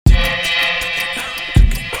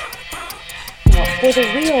for the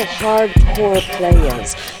real hardcore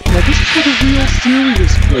players. Now this is for the real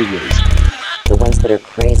serious players. The ones that are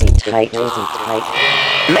crazy tight.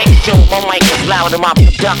 Make sure my mic is loud and my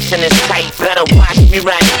production is tight. Better watch me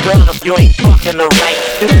right, girl, if you ain't fucking the right.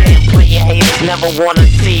 You can't play your haters, never wanna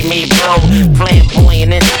see me, bro.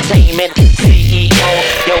 Flamboyant entertainment, CEO.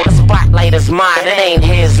 Yo, the spotlight is mine, it ain't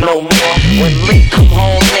his no more. When Lee come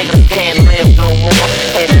home, niggas can't live no more.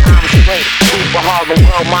 And I'm straight, super Harlem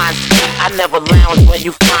world mind state. I never lounge where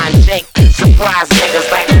you find Jake. Surprise niggas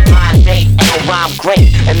like a blind date. And rhyme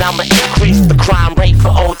great, and I'ma increase the crime rate for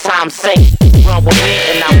old time's sake. Run with me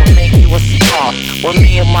and I will make you a star. When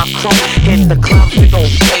me and my crew hit the clubs, we gon'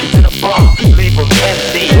 straight to the bar. Leave them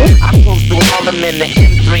empty. I cruise through all them in the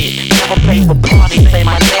M3. Never pay for parties, say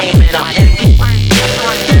my name and I'm empty.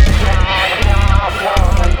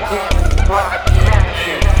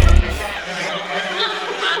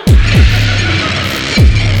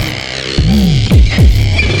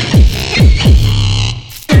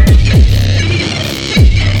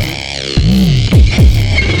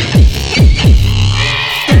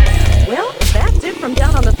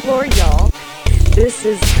 Y'all, this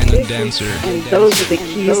is and the dancer, and those are the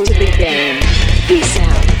keys to the game. Peace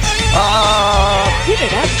out. Give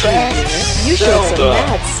it up, Junior. You showed some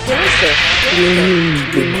mad skills there.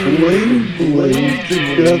 The blade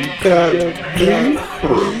just got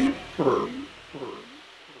deeper.